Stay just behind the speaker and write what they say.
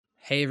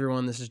Hey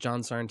everyone, this is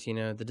John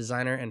Sarantino, the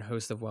designer and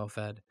host of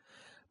WellFed.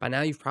 By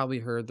now you've probably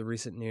heard the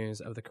recent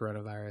news of the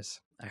coronavirus.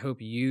 I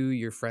hope you,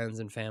 your friends,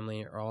 and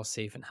family are all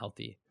safe and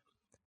healthy.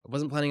 I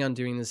wasn't planning on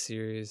doing this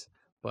series,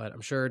 but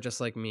I'm sure just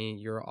like me,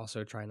 you're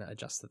also trying to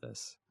adjust to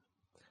this.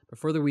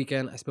 Before the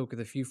weekend, I spoke with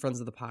a few friends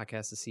of the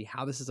podcast to see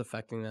how this is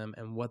affecting them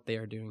and what they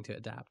are doing to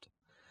adapt.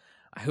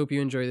 I hope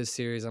you enjoy this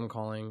series I'm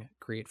calling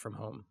Create From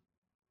Home.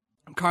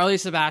 Carly,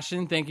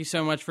 Sebastian, thank you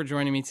so much for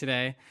joining me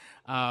today.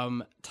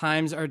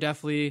 Times are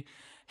definitely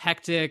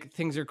hectic,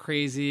 things are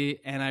crazy,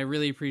 and I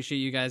really appreciate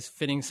you guys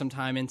fitting some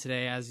time in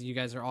today as you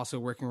guys are also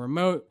working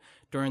remote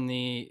during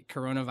the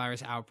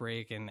coronavirus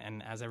outbreak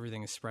and as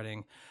everything is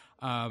spreading.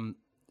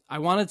 I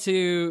wanted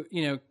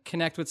to,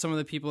 connect with some of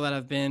the people that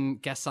have been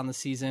guests on the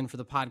season for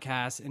the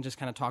podcast and just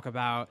kind of talk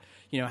about,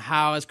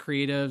 how as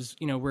creatives,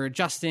 we're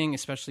adjusting,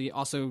 especially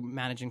also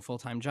managing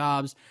full-time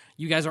jobs.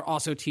 You guys are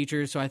also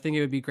teachers, so I think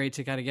it would be great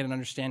to kind of get an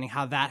understanding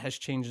how that has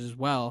changed as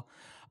well.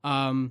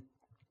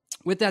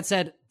 With that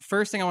said,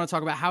 first thing I want to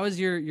talk about, how has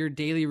your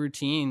daily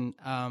routine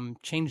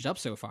changed up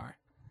so far?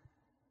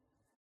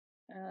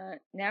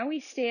 Now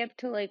we stay up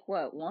till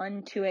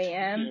 1, 2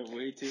 a.m. Yeah,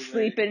 way too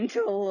Sleep late.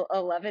 until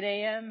 11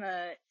 a.m.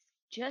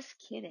 Just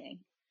kidding,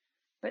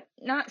 but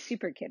not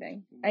super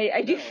kidding.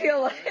 I do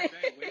feel like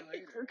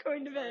we're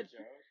going to bed.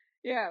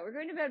 Yeah, we're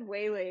going to bed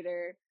way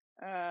later.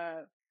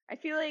 I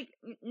feel like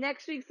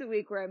next week's the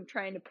week where I'm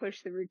trying to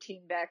push the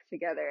routine back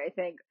together. I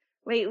think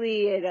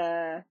lately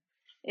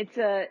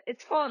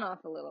it's fallen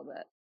off a little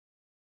bit.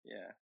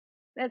 Yeah.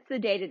 That's the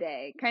day to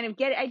day.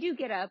 I do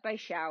get up, I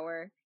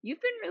shower.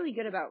 You've been really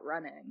good about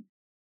running.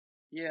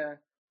 Yeah.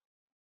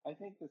 I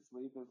think the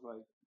sleep is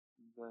like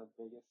the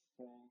biggest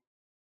thing.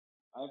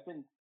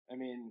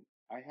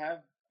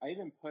 I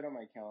even put on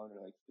my calendar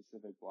like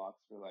specific blocks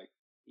for like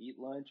eat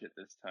lunch at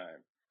this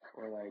time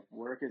or like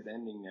work is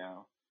ending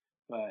now.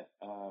 But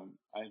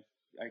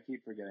I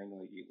keep forgetting to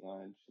like eat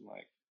lunch and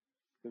like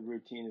the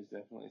routine is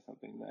definitely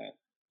something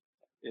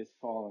that is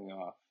falling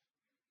off.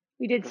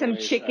 We did some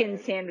chicken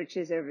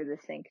sandwiches over the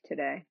sink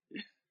today.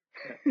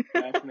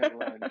 Last minute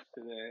lunch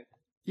today.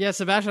 Yeah,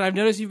 Sebastian, I've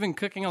noticed you've been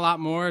cooking a lot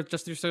more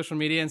just through social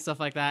media and stuff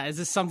like that.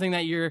 Is something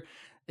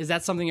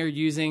you're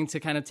using to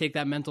kind of take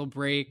that mental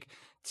break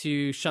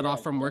to shut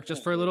off from work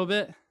just for a little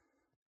bit?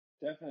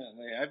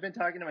 Definitely. I've been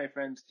talking to my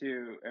friends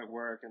too at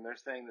work and they're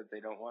saying that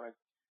they don't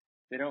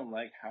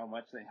like how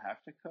much they have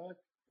to cook.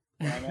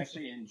 But I'm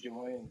actually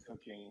enjoying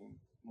cooking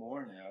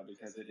more now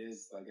because it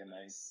is like a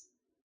nice,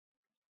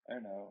 I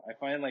don't know. I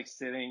find like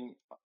sitting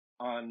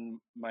on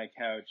my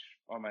couch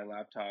on my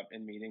laptop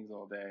in meetings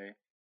all day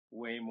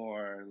way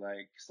more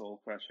like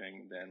soul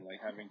crushing than like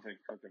having to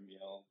cook a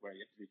meal where you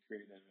have to be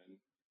creative and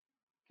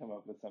come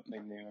up with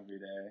something new every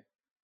day.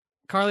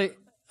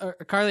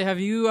 Carly, have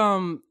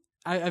you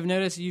I've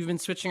noticed you've been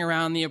switching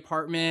around the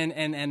apartment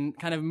and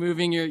kind of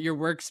moving your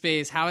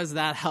workspace. How has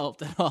that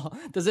helped at all?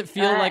 Does it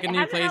feel like a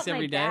new place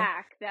every day?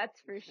 Back, that's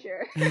for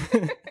sure.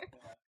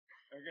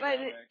 But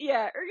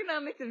yeah,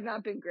 ergonomics have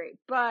not been great.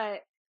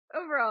 But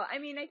overall, I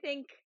mean, I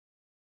think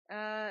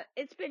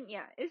it's been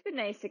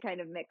nice to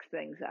kind of mix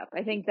things up.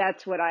 I think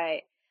that's what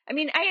I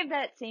have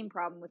that same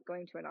problem with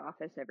going to an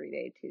office every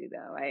day too,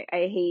 though.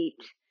 I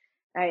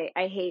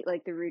hate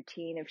like the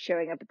routine of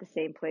showing up at the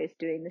same place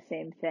doing the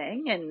same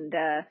thing, and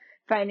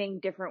finding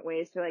different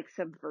ways to like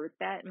subvert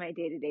that in my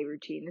day-to-day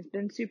routine has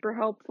been super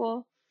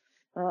helpful.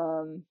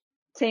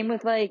 Same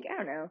with like, I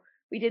don't know,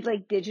 we did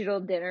like digital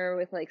dinner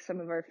with like some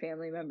of our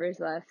family members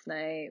last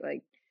night.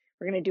 Like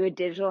we're going to do a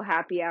digital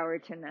happy hour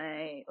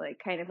tonight, like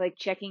kind of like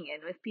checking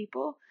in with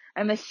people.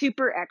 I'm a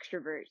super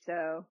extrovert,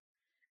 so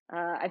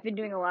I've been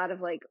doing a lot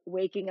of like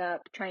waking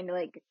up, trying to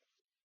like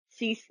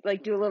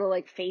do a little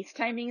like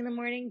FaceTiming in the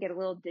morning, get a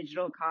little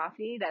digital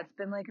coffee. That's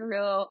been like a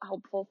real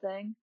helpful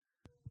thing.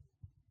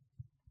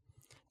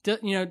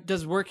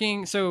 Does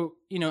working, so,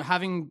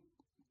 having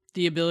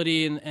the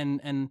ability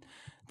and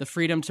the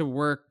freedom to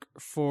work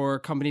for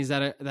companies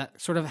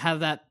that sort of have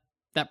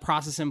that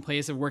process in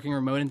place of working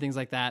remote and things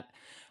like that,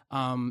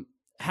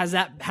 has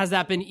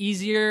that been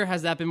easier?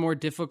 Has that been more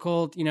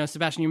difficult?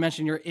 Sebastian, you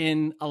mentioned you're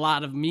in a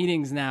lot of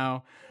meetings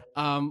now.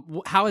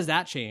 How has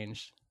that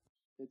changed?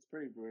 It's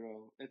pretty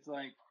brutal. It's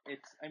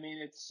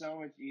so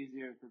much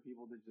easier for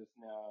people to just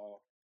now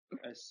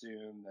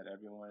assume that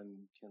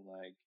everyone can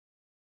like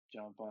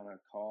jump on a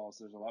call.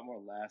 So there's a lot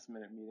more last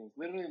minute meetings.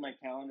 Literally my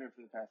calendar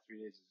for the past 3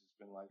 days has just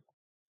been like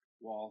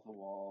wall to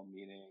wall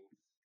meetings.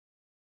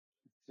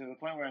 To the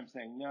point where I'm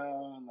saying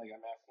no, and like I'm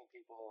asking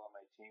people on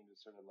my team to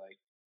sort of like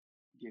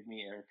give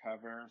me air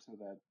cover so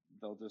that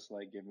they'll just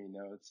like give me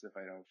notes if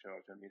I don't show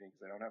up to a meeting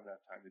because I don't have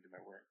enough time to do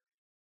my work.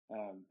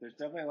 There's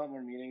definitely a lot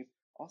more meetings.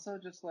 Also,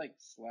 just like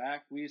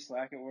Slack, we use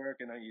Slack at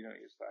work. I know you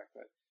don't use Slack,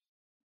 but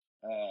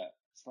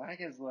Slack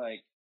is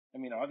like, I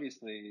mean,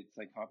 obviously it's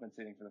like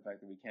compensating for the fact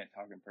that we can't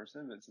talk in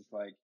person, but it's just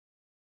like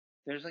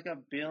there's like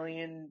 1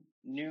 billion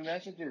new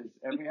messages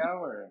every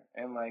hour,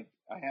 and like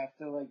I have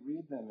to like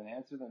read them and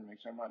answer them, make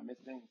sure I'm not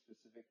missing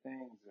specific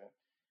things.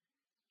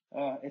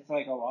 It's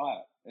like a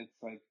lot. It's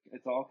like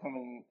it's all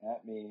coming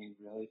at me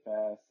really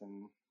fast,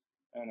 and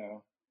I don't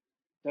know.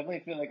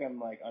 definitely feel like I'm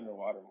like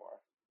underwater more.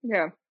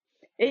 Yeah.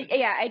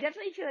 Yeah, I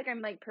definitely feel like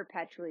I'm like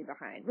perpetually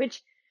behind,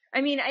 which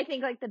I mean, I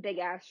think like the big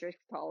asterisk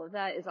to all of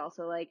that is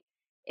also like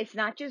it's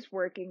not just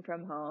working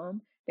from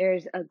home.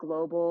 There's a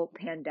global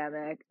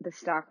pandemic, the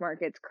stock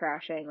market's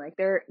crashing, like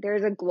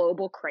there's a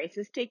global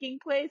crisis taking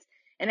place.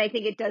 And I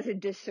think it does a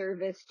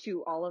disservice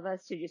to all of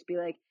us to just be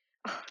like,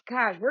 oh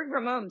gosh, working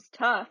from home's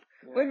tough.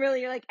 Yeah. When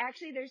really you're like,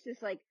 actually there's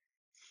this like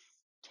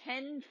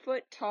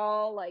 10-foot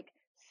tall, like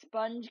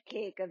sponge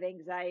cake of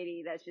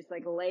anxiety that's just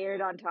like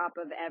layered on top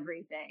of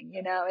everything.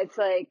 You know, it's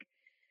like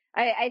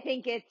I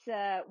think it's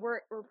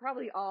we're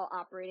probably all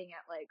operating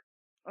at like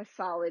a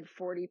solid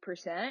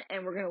 40%,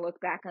 and we're gonna look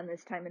back on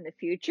this time in the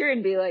future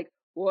and be like,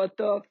 what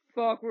the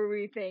fuck were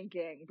we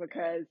thinking?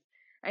 Because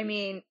I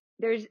mean,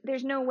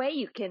 there's no way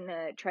you can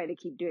try to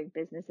keep doing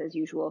business as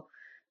usual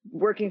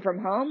working from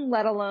home,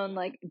 let alone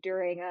like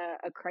during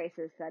a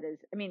crisis that is,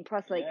 I mean,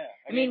 plus like, Yeah,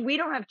 I mean, we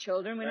don't have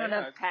children, we right,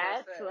 don't have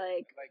pets,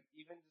 like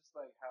even just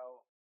like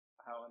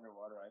how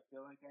underwater I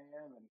feel like I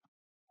am, and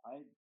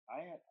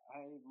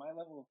my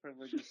level of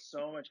privilege is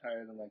so much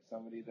higher than like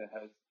somebody that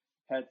has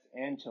pets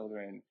and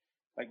children.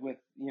 Like with,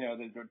 you know,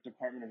 the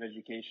Department of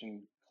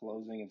Education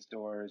closing its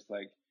doors,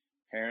 like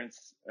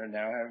parents are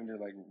now having to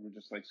like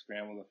just like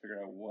scramble to figure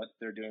out what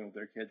they're doing with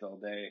their kids all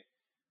day.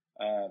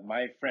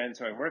 My friends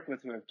who I work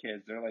with who have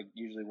kids, they're like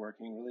usually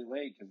working really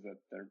late because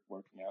they're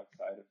working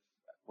outside of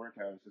work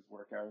hours.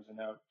 Work hours are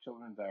now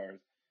children's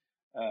hours.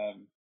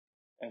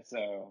 And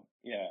so,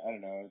 yeah, I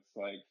don't know. It's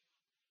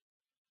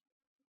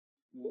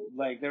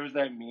like there was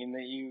that meme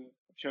that you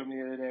showed me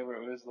the other day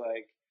where it was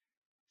like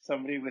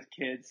somebody with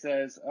kids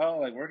says, "Oh,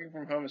 like working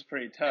from home is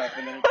pretty tough,"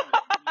 and then it's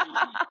like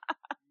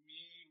me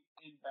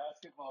in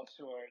basketball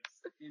shorts,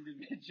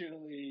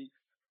 individually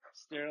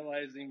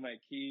sterilizing my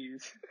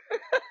keys.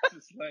 It's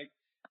just like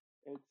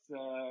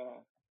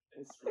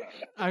it's rough.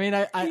 I mean,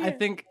 I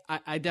think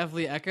I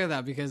definitely echo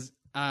that because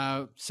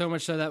so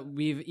much so that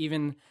we've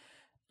even,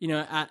 you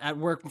know, at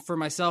work for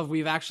myself,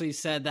 we've actually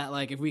said that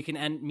like if we can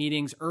end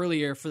meetings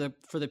earlier for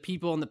the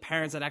people and the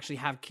parents that actually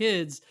have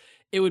kids,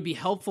 it would be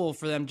helpful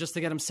for them just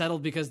to get them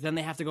settled, because then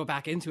they have to go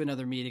back into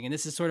another meeting. And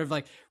this is sort of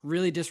like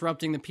really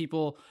disrupting the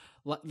people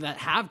that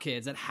have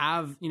kids, that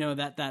have, you know,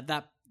 that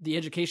the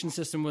education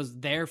system was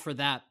there for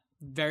that,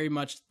 very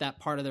much that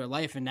part of their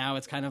life. And now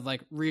it's kind of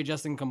like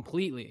readjusting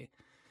completely.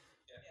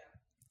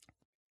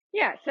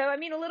 Yeah, so I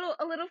mean, a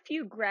little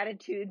few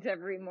gratitudes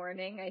every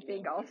morning, I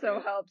think, also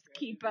helps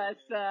keep us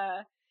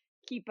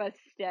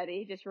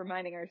steady. Just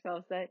reminding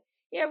ourselves that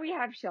yeah, we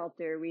have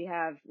shelter,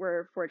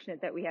 we're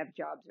fortunate that we have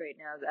jobs right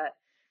now that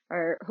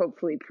are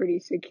hopefully pretty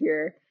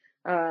secure,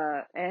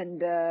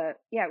 and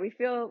yeah, we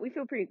feel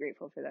pretty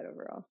grateful for that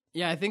overall.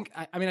 Yeah, I think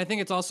I mean I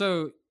think it's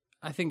also,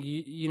 I think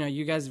you know,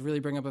 you guys really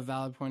bring up a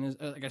valid point, is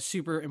like a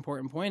super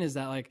important point, is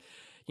that like,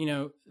 you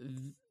know,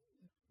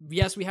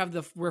 yes,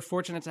 we're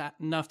fortunate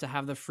enough to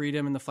have the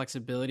freedom and the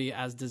flexibility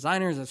as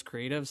designers, as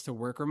creatives, to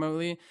work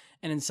remotely.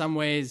 And in some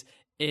ways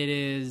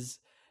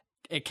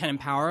it can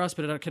empower us,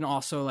 but it can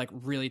also like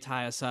really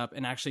tie us up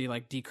and actually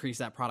like decrease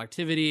that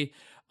productivity.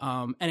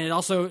 And it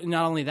also,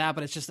 not only that,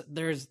 but it's just,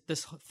 there's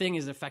this thing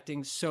is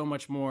affecting so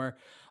much more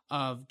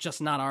of just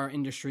not our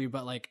industry,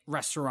 but like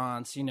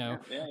restaurants, you know,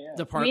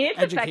 the part, I mean, it's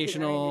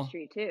educational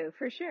industry too,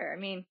 for sure. I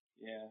mean,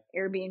 yeah,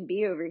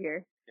 Airbnb over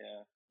here.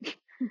 Yeah.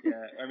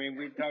 Yeah. I mean,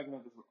 we've talked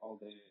about this all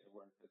day at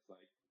work. It's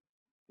like,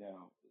 you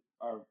know,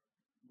 our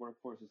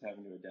workforce is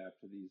having to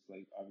adapt to these,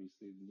 like,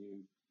 obviously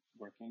new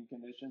working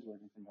conditions,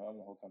 working from home.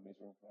 The whole company's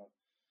working from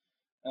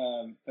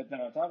home. But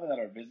then on top of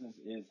that, our business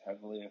is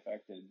heavily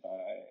affected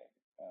by,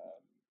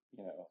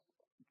 you know,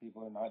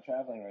 people are not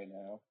traveling right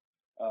now.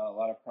 A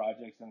lot of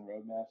projects and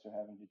roadmaps are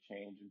having to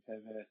change and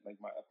pivot. Like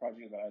a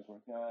project that I was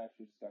working on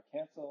actually just got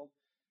canceled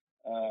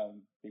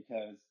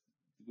because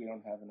we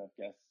don't have enough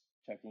guests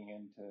checking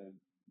in to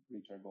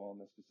reach our goal in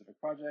this specific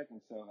project.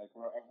 And so like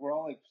we're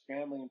all like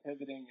scrambling and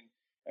pivoting, and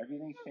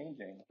everything's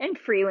changing. And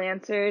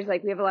freelancers,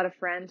 like we have a lot of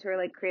friends who are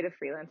like creative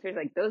freelancers.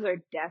 Like those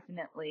are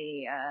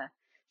definitely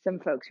some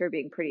folks who are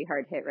being pretty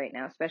hard hit right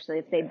now, especially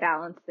if they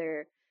balance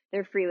their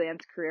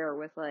freelance career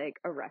with like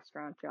a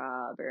restaurant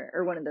job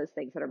or one of those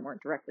things that are more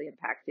directly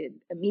impacted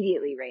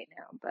immediately right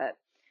now. But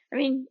I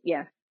mean,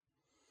 yeah.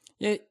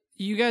 Yeah,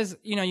 you guys,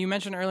 you know, you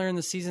mentioned earlier in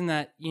the season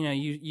that, you know,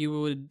 you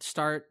would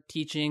start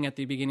teaching at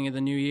the beginning of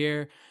the new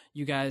year.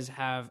 You guys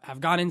have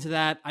gone into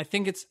that. I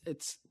think it's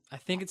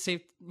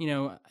safe, you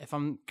know,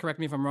 correct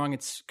me if I'm wrong,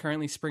 it's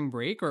currently spring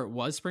break, or it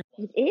was spring.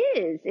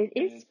 It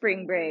is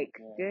spring break.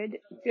 Yeah.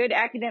 Good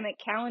academic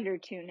calendar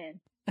tune in.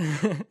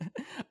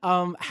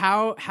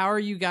 How are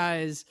you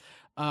guys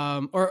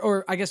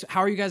or I guess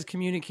how are you guys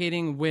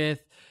communicating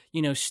with,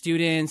 you know,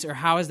 students, or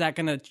how is that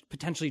going to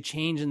potentially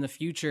change in the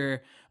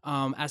future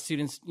as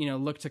students, you know,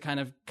 look to kind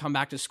of come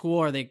back to school?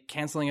 Are they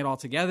canceling it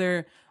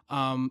altogether?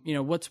 You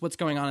know, what's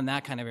going on in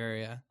that kind of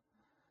area?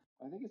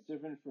 I think it's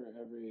different for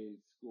every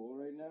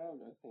school right now.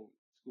 I think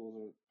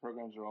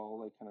programs are all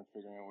like kind of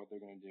figuring out what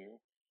they're going to do.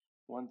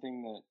 One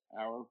thing that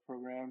our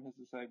program has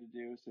decided to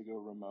do is to go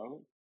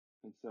remote.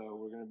 And so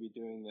we're going to be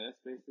doing this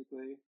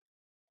basically.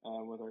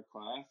 with our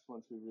class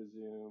once we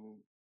resume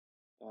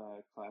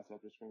class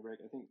after spring break.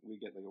 I think we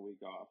get like a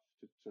week off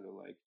to sort of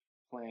like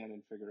plan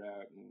and figure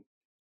out and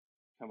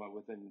come up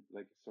with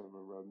like sort of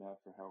a roadmap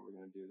for how we're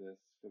going to do this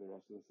for the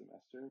rest of the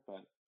semester.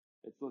 But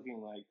it's looking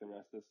like the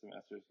rest of the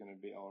semester is going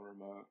to be all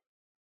remote.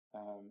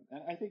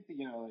 And I think that,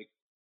 like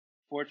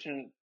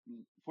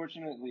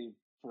fortunately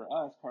for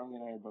us, Carly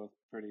and I are both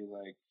pretty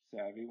like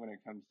savvy when it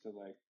comes to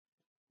like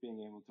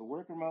being able to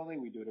work remotely.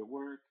 We do it at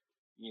work.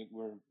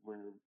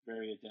 We're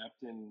very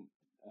adept in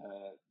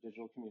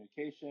digital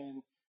communication.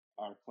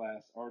 Our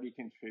class already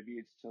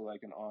contributes to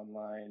like an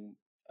online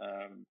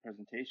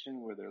presentation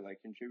where they're like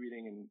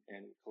contributing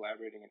and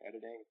collaborating and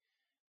editing.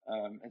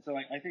 And so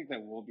like I think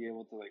that we'll be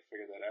able to like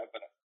figure that out.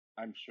 But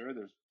I'm sure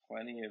there's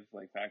plenty of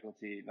like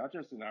faculty, not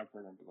just in our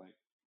program, but like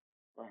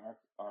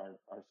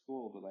our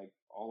school, but like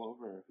all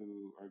over,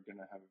 who are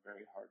gonna have a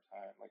very hard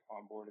time like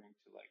onboarding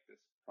to like this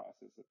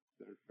process that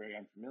they're very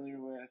unfamiliar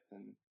with.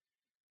 And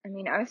I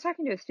mean, I was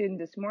talking to a student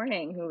this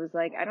morning who was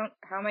like,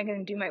 how am I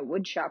going to do my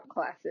wood shop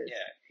classes?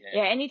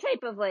 Yeah, any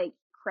type of like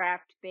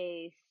craft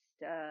based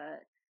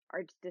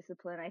arts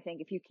discipline. I think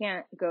if you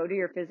can't go to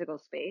your physical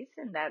space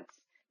and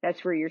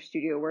that's where your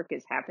studio work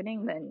is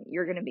happening, then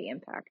you're going to be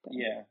impacted.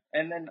 Yeah,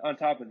 and then on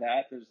top of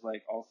that, there's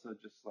like also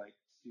just like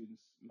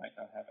students might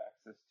not have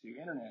access to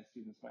internet.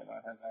 Students might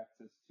not have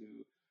access to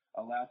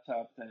a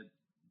laptop that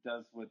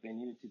does what they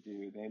need it to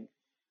do.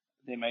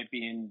 They might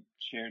be in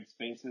shared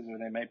spaces,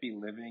 or they might be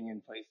living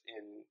in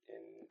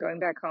going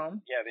back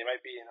home. Yeah, they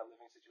might be in a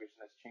living situation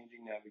that's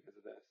changing now because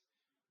of this.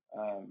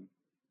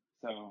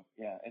 So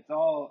yeah, it's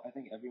all, I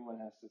think everyone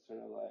has to sort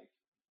of like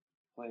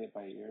play it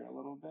by ear a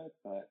little bit,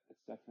 but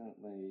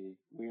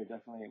we are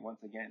definitely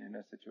once again in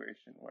a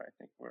situation where I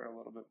think we're a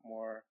little bit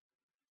more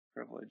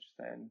privileged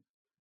than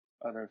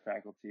other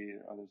faculty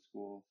or other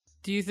schools.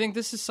 Do you think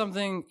this is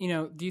something,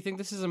 do you think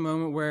this is a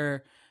moment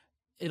where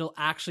it'll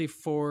actually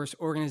force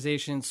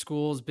organizations,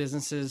 schools,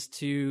 businesses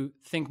to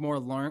think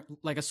more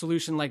like a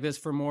solution like this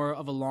for more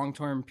of a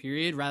long-term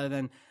period rather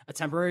than a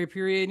temporary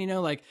period?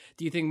 Like,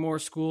 do you think more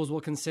schools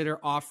will consider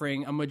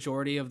offering a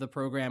majority of the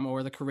program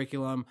or the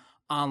curriculum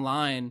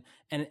online?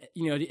 And,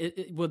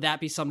 would that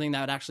be something that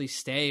would actually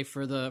stay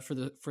for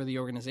the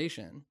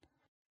organization?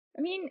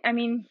 I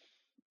mean,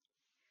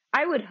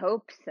 I would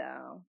hope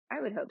so.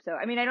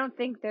 I mean, I don't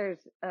think there's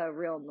a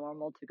real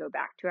normal to go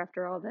back to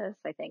after all this.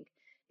 I think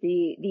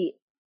the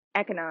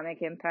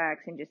economic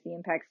impacts and just the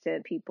impacts to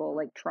people,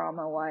 like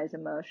trauma wise,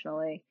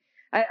 emotionally,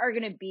 are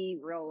going to be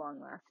real long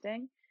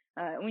lasting.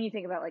 When you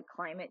think about like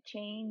climate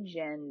change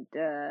and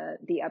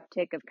the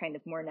uptick of kind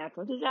of more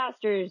natural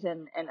disasters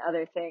and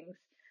other things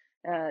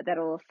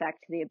that'll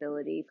affect the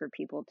ability for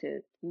people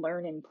to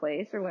learn in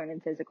place or learn in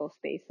physical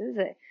spaces.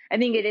 I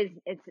think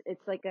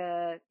it's like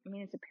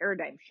it's a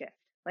paradigm shift.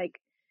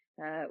 Like,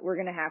 we're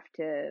going to have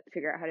to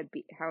figure out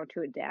how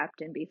to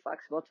adapt and be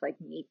flexible to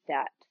like meet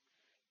that.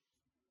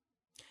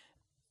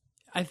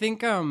 I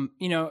think,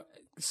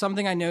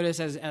 something I noticed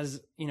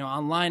as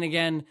online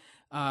again,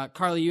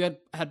 Carly, you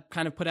had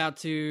kind of put out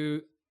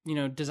to,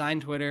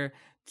 Design Twitter,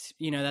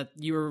 that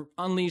you were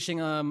unleashing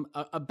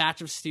a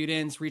batch of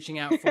students reaching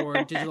out for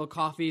digital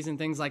coffees and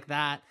things like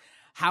that.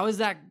 How has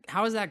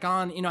that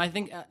gone? I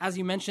think, as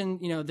you mentioned,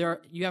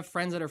 you have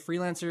friends that are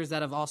freelancers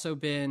that have also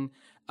been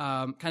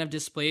kind of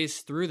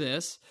displaced through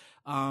this.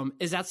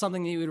 Is that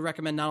something that you would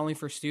recommend not only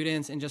for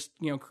students and just,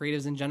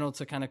 creatives in general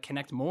to kind of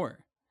connect more?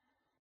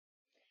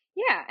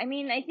 Yeah, I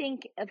mean, I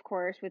think, of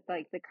course, with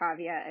like the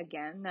caveat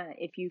again,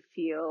 if you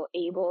feel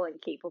able and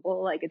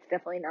capable, like it's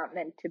definitely not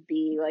meant to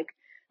be like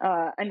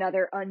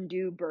another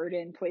undue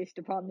burden placed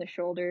upon the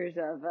shoulders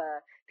of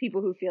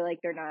people who feel like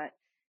they're not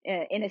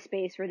in a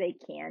space where they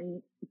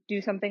can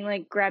do something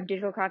like grab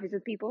digital coffees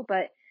with people.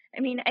 But I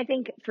mean, I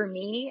think for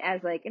me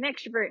as like an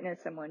extrovert and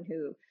as someone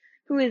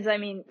who is, I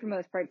mean, for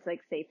most parts,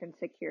 like safe and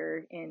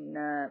secure in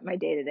my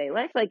day to day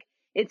life, like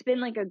it's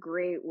been like a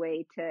great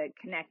way to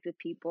connect with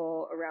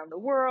people around the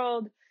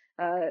world.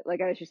 Like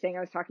I was just saying,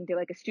 I was talking to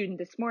like a student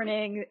this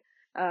morning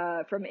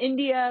from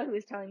India who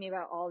was telling me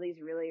about all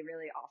these really,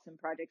 really awesome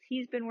projects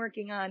he's been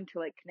working on to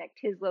like connect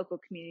his local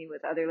community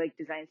with other like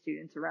design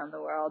students around the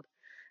world.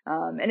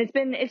 And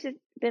it's just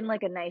been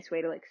like a nice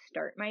way to like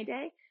start my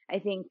day. I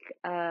think,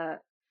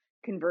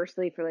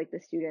 conversely for like the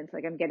students,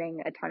 like I'm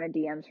getting a ton of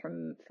DMs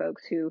from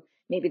folks who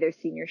maybe their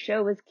senior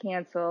show was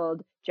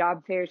canceled,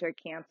 job fairs are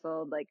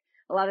canceled, like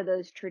a lot of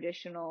those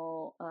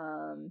traditional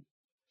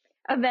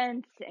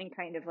events and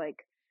kind of like,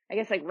 I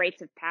guess, like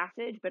rites of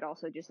passage, but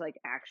also just like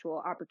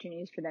actual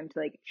opportunities for them to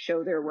like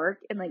show their work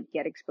and like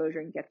get exposure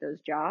and get those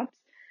jobs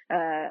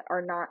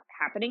are not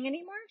happening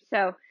anymore.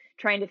 So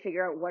trying to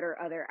figure out what are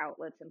other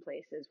outlets and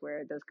places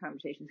where those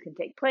conversations can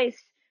take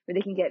place, where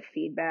they can get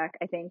feedback.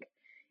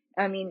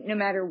 I mean, no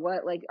matter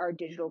what like our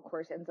digital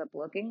course ends up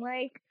looking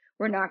like,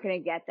 we're not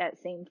going to get that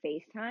same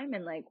FaceTime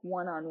and like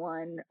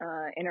one-on-one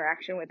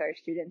interaction with our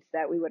students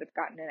that we would have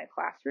gotten in a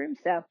classroom.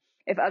 So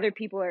if other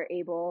people are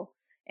able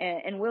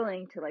and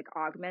willing to like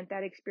augment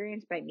that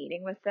experience by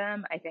meeting with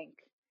them, I think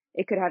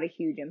it could have a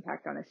huge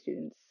impact on a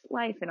student's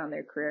life and on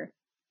their career.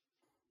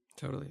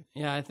 Totally.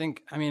 Yeah,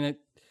 I mean,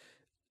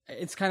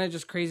 it's kind of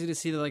just crazy to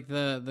see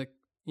the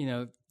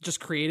just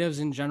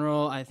creatives in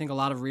general. I think a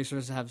lot of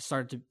resources have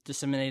started to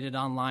disseminate it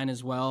online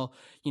as well.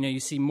 You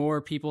see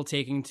more people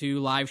taking to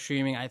live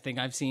streaming. I think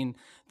I've seen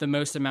the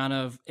most amount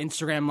of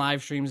Instagram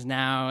live streams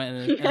now,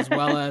 and as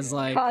well as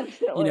like,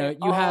 constantly,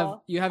 you have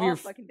your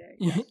fucking day.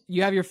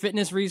 you have your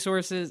fitness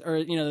resources, or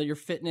your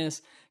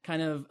fitness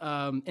kind of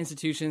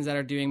institutions that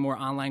are doing more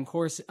online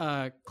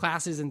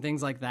classes and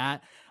things like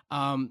that.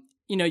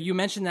 You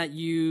mentioned that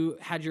you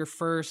had your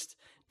first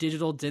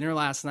digital dinner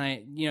last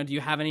night. Do you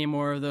have any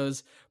more of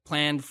those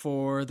planned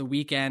for the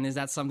weekend? Is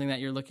that something that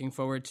you're looking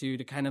forward to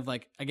kind of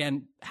like,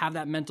 again, have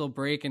that mental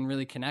break and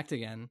really connect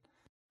again?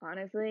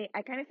 Honestly,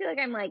 I kind of feel like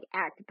I'm like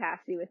at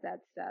capacity with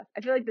that stuff.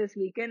 I feel like this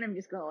weekend I'm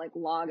just gonna like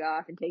log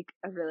off and take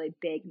a really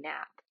big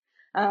nap.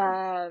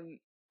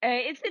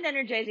 It's been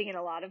energizing in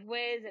a lot of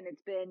ways, and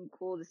it's been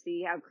cool to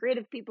see how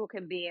creative people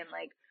can be in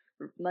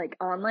like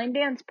online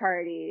dance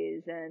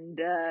parties and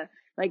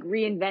like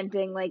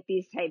reinventing like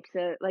these types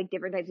of like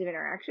different types of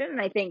interaction. And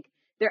I think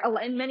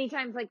and many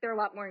times like they're a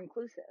lot more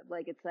inclusive.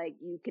 Like it's like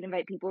you can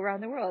invite people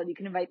around the world. You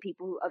can invite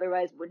people who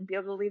otherwise wouldn't be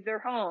able to leave their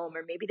home,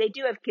 or maybe they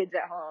do have kids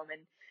at home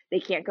and they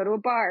can't go to a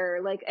bar,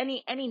 or like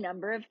any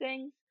number of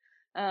things.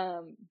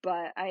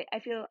 But I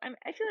feel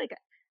like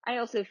I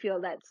also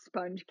feel that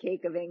sponge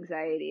cake of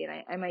anxiety,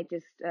 and I might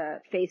just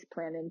face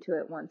plan into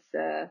it once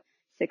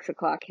 6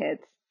 o'clock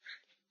hits.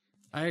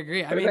 I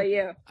agree. What about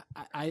you?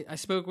 I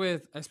spoke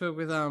with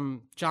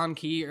John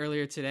Key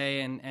earlier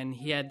today, and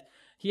he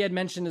had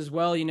mentioned as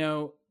well,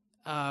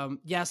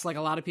 yes, like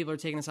a lot of people are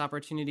taking this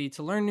opportunity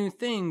to learn new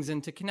things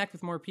and to connect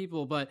with more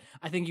people, but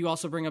I think you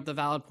also bring up the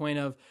valid point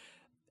of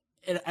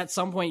at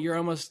some point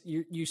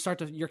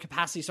your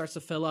capacity starts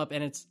to fill up,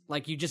 and it's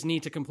like you just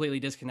need to completely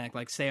disconnect,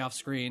 like stay off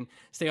screen,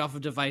 stay off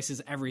of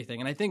devices, everything.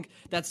 And I think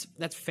that's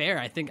fair.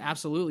 I think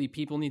absolutely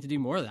people need to do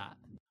more of that.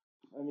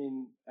 I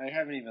mean, I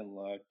haven't even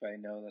looked, but I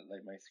know that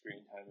like my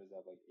screen time is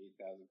up like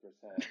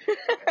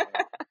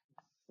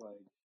 8,000%.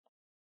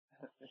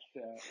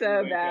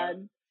 So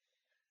bad.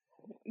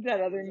 That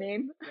other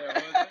meme.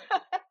 Yeah,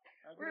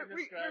 we're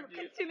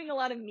consuming a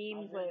lot of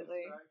memes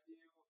lately.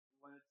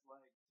 What it's like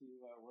to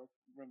work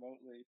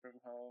remotely from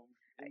home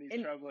in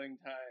these troubling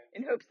times.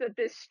 In hopes that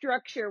this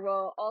structure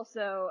will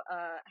also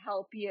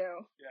help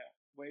you. Yeah,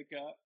 wake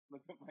up,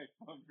 look at my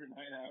phone for 9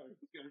 hours,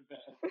 go to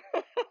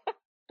bed.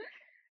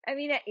 I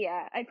mean,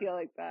 yeah, I feel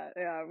like that.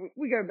 Yeah,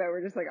 we go to bed,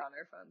 we're just like on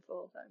our phones the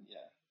whole time.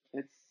 Yeah,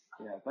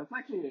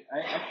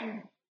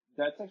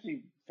 that's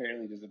actually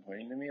fairly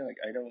disappointing to me. Like,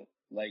 I don't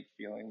like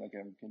feeling like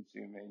I'm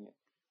consuming,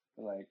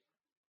 like,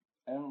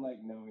 I don't like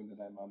knowing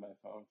that I'm on my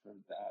phone for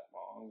that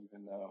long,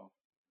 even though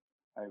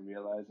I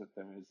realize that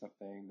there is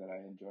something that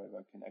I enjoy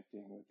about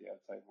connecting with the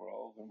outside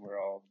world, and we're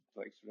all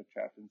like sort of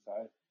trapped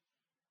inside.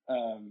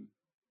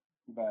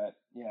 But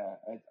yeah,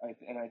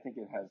 I think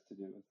it has to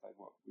do with like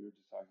what we were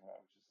just talking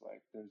about, which is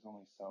like there's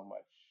only so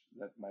much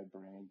that my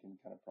brain can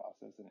kind of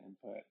process and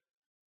input.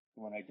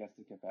 When I get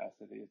to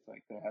capacity, it's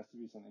like there has to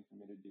be something for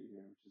me to do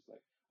here, which is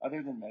like other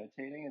than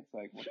meditating, it's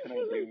like what can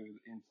I do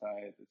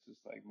inside that's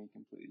just like me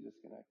completely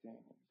disconnecting?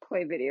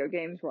 Play video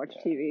games, watch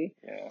TV.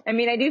 Yeah. I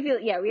mean, I do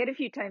feel we had a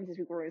few times this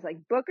week where it was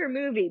like book or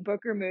movie, and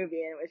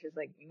it was just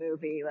like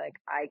movie. Like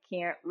I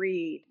can't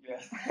read.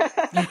 Yes.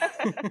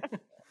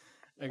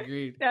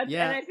 Agreed. And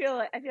I feel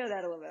that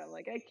a little bit. I'm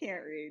like, I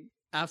can't read.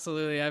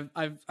 Absolutely.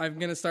 I'm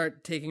gonna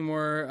start taking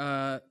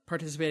more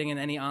participating in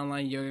any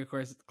online yoga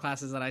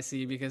classes that I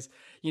see, because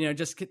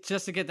just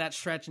to get that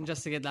stretch and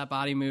just to get that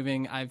body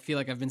moving. I feel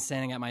like I've been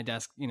standing at my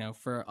desk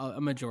for a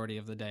majority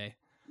of the day.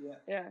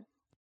 Yeah.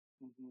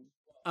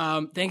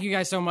 Mm-hmm. Thank you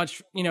guys so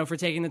much for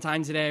taking the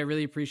time today. I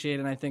really appreciate it,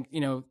 and I think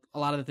a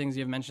lot of the things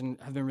you've mentioned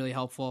have been really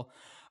helpful.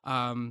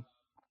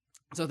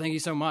 So thank you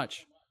so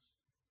much.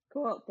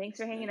 Cool. Thanks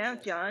for hanging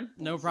out, John.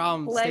 No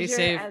problem. Pleasure,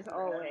 stay safe as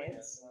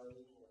always.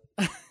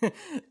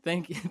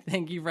 Thank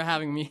you for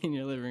having me in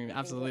your living room.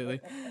 Absolutely.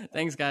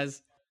 Thanks,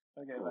 guys.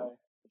 Okay, bye.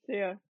 See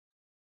ya.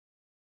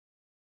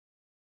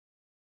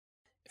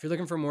 If you're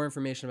looking for more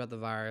information about the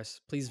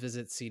virus, please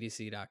visit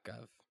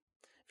cdc.gov.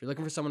 If you're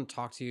looking for someone to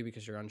talk to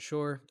because you're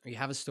unsure or you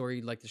have a story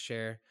you'd like to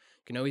share,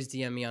 you can always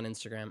DM me on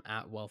Instagram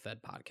at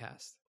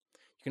WellFedPodcast.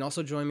 You can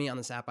also join me on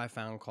this app I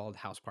found called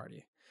House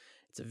Party.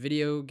 It's a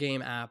video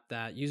game app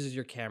that uses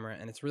your camera,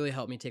 and it's really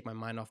helped me take my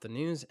mind off the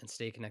news and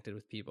stay connected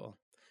with people.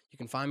 You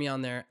can find me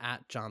on there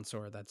at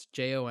Jonsorre. That's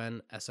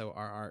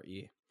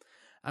JONSORRE.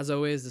 As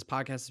always, this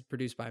podcast is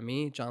produced by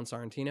me, John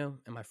Sorrentino,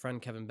 and my friend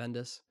Kevin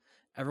Bendis.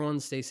 Everyone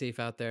stay safe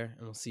out there,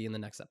 and we'll see you in the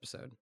next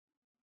episode.